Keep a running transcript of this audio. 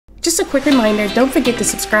a quick reminder, don't forget to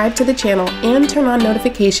subscribe to the channel and turn on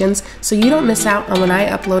notifications so you don't miss out on when I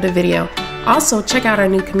upload a video. Also, check out our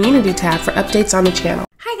new community tab for updates on the channel.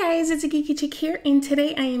 Hi guys, it's a Geeky Chick here, and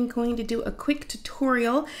today I am going to do a quick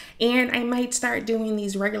tutorial, and I might start doing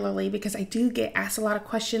these regularly because I do get asked a lot of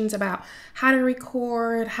questions about how to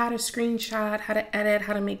record, how to screenshot, how to edit,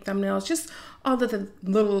 how to make thumbnails, just all of the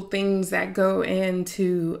little things that go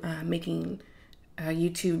into making a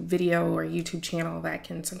YouTube video or YouTube channel that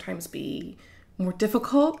can sometimes be more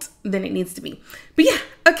difficult than it needs to be. But yeah,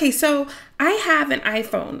 okay, so I have an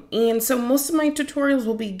iPhone, and so most of my tutorials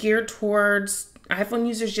will be geared towards iPhone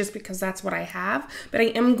users just because that's what I have, but I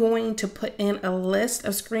am going to put in a list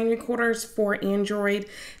of screen recorders for Android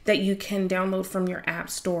that you can download from your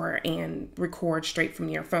app store and record straight from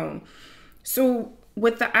your phone. So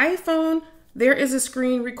with the iPhone, there is a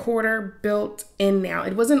screen recorder built in now.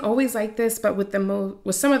 It wasn't always like this, but with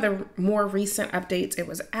some of the more recent updates, it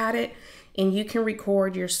was added, and you can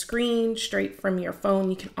record your screen straight from your phone.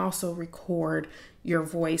 You can also record your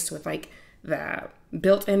voice with like the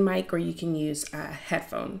built-in mic, or you can use a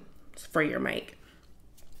headphone for your mic.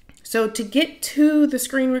 So to get to the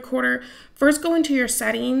screen recorder, first go into your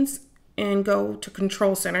settings and go to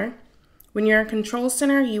Control Center. When you're in Control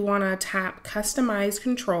Center, you want to tap Customize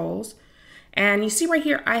Controls. And you see right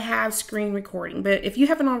here, I have screen recording, but if you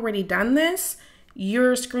haven't already done this,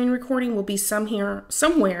 your screen recording will be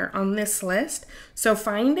somewhere on this list. So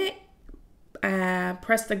find it,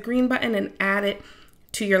 press the green button and add it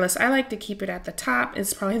to your list. I like to keep it at the top.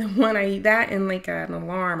 It's probably the one that and like an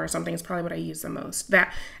alarm or something is probably what I use the most.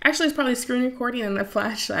 That actually is probably screen recording and a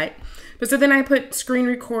flashlight. But so then I put screen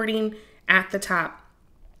recording at the top.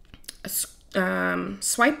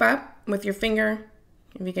 Swipe up with your finger.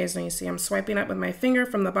 If you guys know, you see I'm swiping up with my finger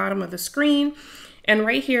from the bottom of the screen. And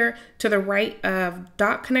right here to the right of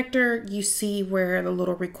dot connector, you see where the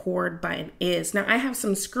little record button is. Now I have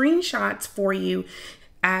some screenshots for you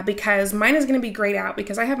because mine is going to be grayed out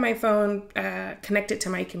because I have my phone connected to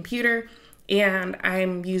my computer, and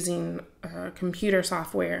I'm using computer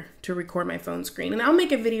software to record my phone screen. And I'll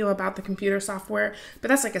make a video about the computer software, but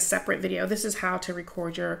that's like a separate video. This is how to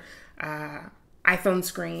record your iPhone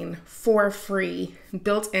screen for free,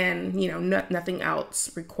 built in, you know, nothing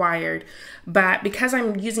else required. But because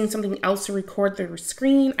I'm using something else to record the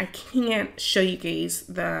screen, I can't show you guys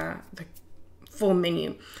the full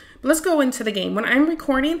menu. But let's go into the game. When I'm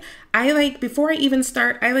recording, before I even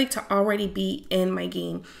start, I like to already be in my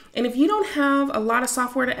game. And if you don't have a lot of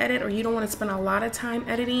software to edit, or you don't want to spend a lot of time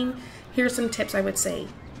editing, here's some tips I would say.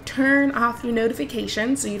 Turn off your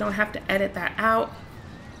notifications so you don't have to edit that out,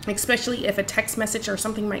 especially if a text message or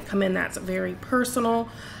something might come in that's very personal.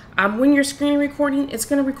 When you're screen recording, it's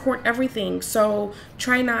going to record everything. So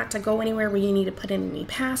try not to go anywhere where you need to put in any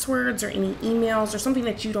passwords or any emails or something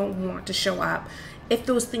that you don't want to show up. If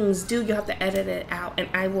those things do, you'll have to edit it out, and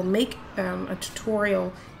I will make a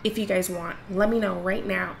tutorial if you guys want. Let me know right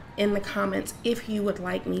now in the comments if you would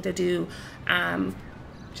like me to do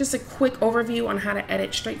just a quick overview on how to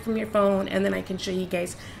edit straight from your phone, and then I can show you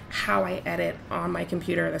guys how I edit on my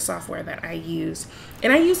computer, the software that I use.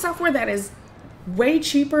 And I use software that is way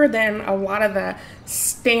cheaper than a lot of the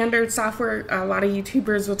standard software a lot of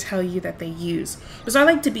YouTubers will tell you that they use. So I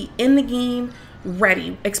like to be in the game,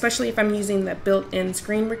 ready, especially if I'm using the built-in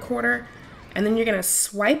screen recorder. And then you're going to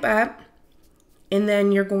swipe up, and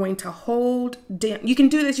then you're going to hold down. You can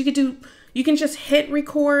do this, you can just hit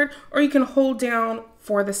record, or you can hold down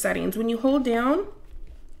for the settings. When you hold down,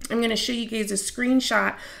 I'm going to show you guys a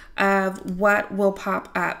screenshot of what will pop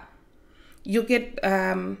up. You'll get,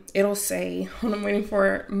 it'll say, hold on, I'm waiting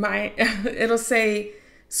for my, it'll say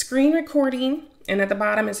screen recording, and at the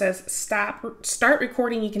bottom it says start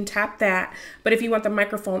recording. You can tap that. But if you want the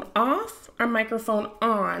microphone off or microphone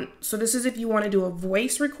on, so this is if you want to do a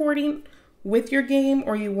voice recording with your game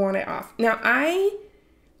or you want it off. Now I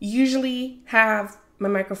usually have my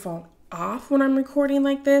microphone off when I'm recording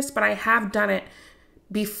like this, but I have done it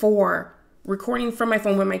before, recording from my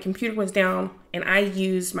phone when my computer was down and I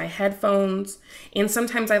used my headphones. And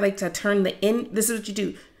sometimes I like to turn this is what you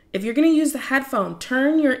do. If you're going to use the headphone,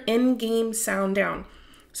 turn your in-game sound down.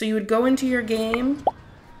 So you would go into your game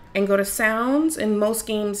and go to sounds, and most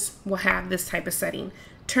games will have this type of setting.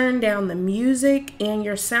 Turn down the music and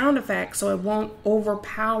your sound effects so it won't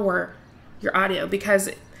overpower your audio, because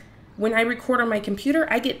when I record on my computer,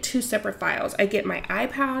 I get two separate files. I get my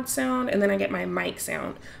iPod sound and then I get my mic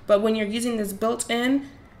sound. But when you're using this built-in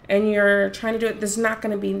and you're trying to do it, this is not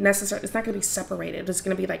going to be necessary. It's not going to be separated. It's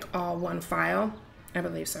going to be like all one file. I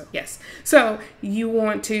believe so, yes. So you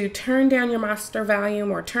want to turn down your master volume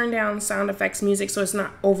or turn down sound effects music so it's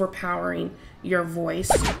not overpowering your voice.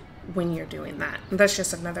 when you're doing that. And that's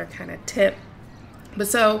just another kind of tip. But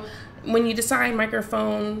so when you decide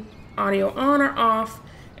microphone audio on or off,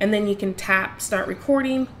 and then you can tap start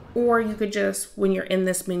recording, or you could just, when you're in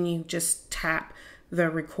this menu, just tap the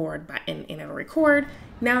record button and it'll record.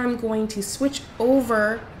 Now I'm going to switch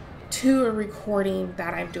over to a recording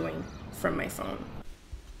that I'm doing from my phone.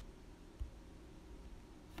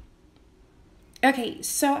 Okay,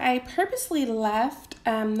 so I purposely left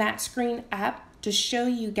that screen up to show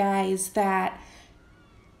you guys that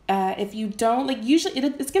if you don't, like usually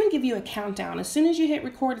it's going to give you a countdown. As soon as you hit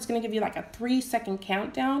record, it's going to give you like a 3-second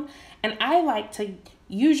countdown. And I like to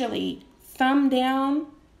usually thumb down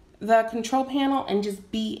the control panel and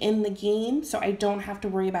just be in the game, so I don't have to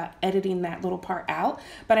worry about editing that little part out.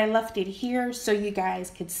 But I left it here so you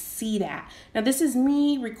guys could see that. Now this is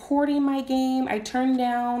me recording my game. I turned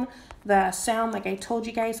down the sound like I told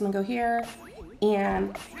you guys. I'm gonna go here,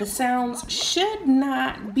 and the sounds should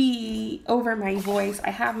not be over my voice.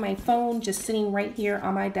 I have my phone just sitting right here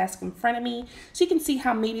on my desk in front of me, so you can see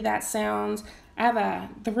how maybe that sounds.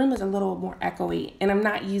 The room is a little more echoey, and I'm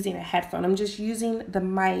not using a headphone. I'm just using the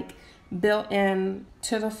mic built in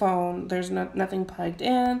to the phone. There's nothing plugged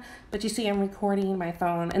in, but you see I'm recording my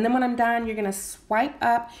phone. And then when I'm done, you're gonna swipe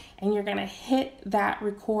up and you're gonna hit that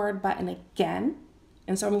record button again.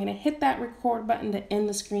 And so I'm gonna hit that record button to end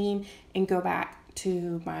the screen and go back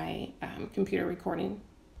to my computer recording.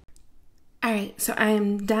 All right, so I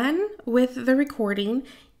am done with the recording.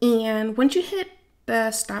 And once you hit the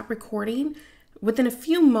stop recording, within a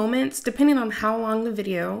few moments, depending on how long the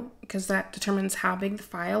video, because that determines how big the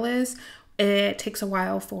file is, it takes a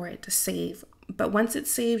while for it to save. But once it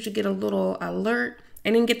saves, you get a little alert. I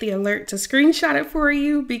didn't get the alert to screenshot it for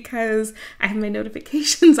you because I have my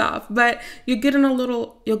notifications off, but you get a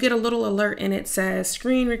little alert, and it says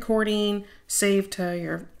screen recording saved to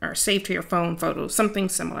your phone photos, something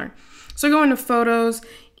similar. So go into photos,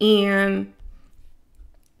 and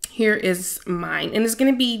here is mine, and it's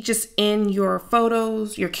going to be just in your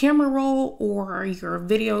photos, your camera roll, or your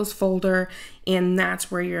videos folder, and that's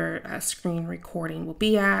where your screen recording will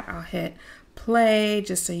be at. I'll hit play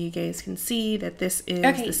just so you guys can see that this is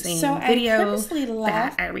the same video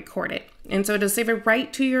that I recorded. And so it'll save it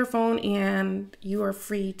right to your phone, and you are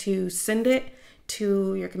free to send it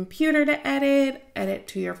to your computer to edit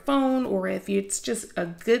to your phone, or if it's just a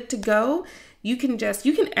good to go, you can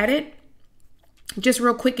edit just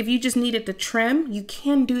real quick. If you just needed to trim, you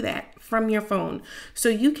can do that from your phone. So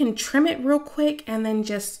you can trim it real quick and then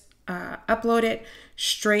just upload it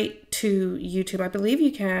straight to YouTube. I believe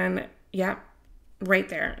you can, yeah, right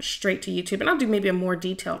there, straight to YouTube. And I'll do maybe a more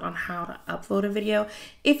detailed on how to upload a video.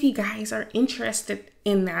 If you guys are interested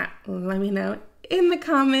in that, let me know in the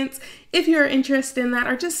comments if you're interested in that,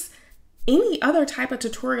 or just any other type of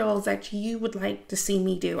tutorials that you would like to see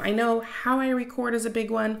me do. I know how I record is a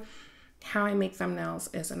big one. How I make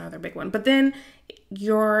thumbnails is another big one. But then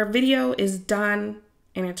your video is done,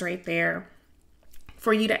 and it's right there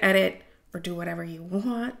for you to edit or do whatever you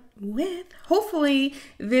want with. Hopefully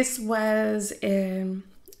this was a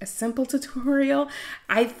simple tutorial.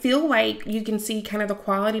 I feel like you can see kind of the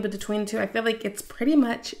quality between the two. I feel like it's pretty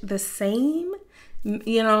much the same,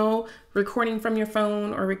 you know, recording from your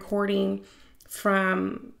phone or recording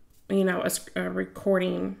from, you know, a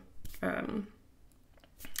recording,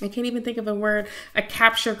 I can't even think of a word, a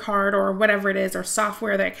capture card or whatever it is, or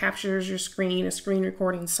software that captures your screen, a screen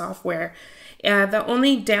recording software. The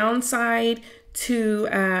only downside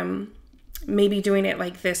to maybe doing it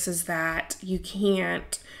like this is that you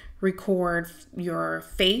can't record your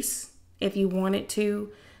face if you wanted to,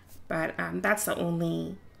 but that's the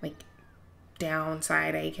only like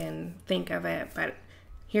downside I can think of it. But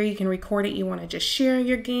here you can record it. You want to just share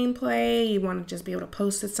your gameplay. You want to just be able to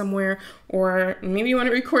post it somewhere, or maybe you want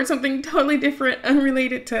to record something totally different,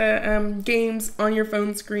 unrelated to games on your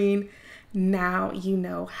phone screen. Now you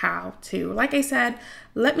know how to. Like I said,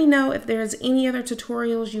 let me know if there's any other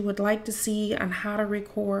tutorials you would like to see on how to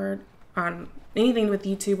record on anything with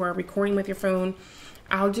YouTube or recording with your phone.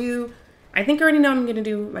 I think I already know I'm going to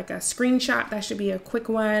do like a screenshot. That should be a quick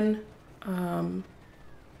one.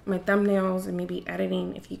 My thumbnails, and maybe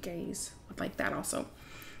editing if you guys would like that also.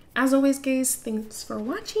 As always, guys, thanks for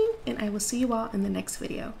watching, and I will see you all in the next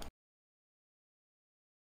video.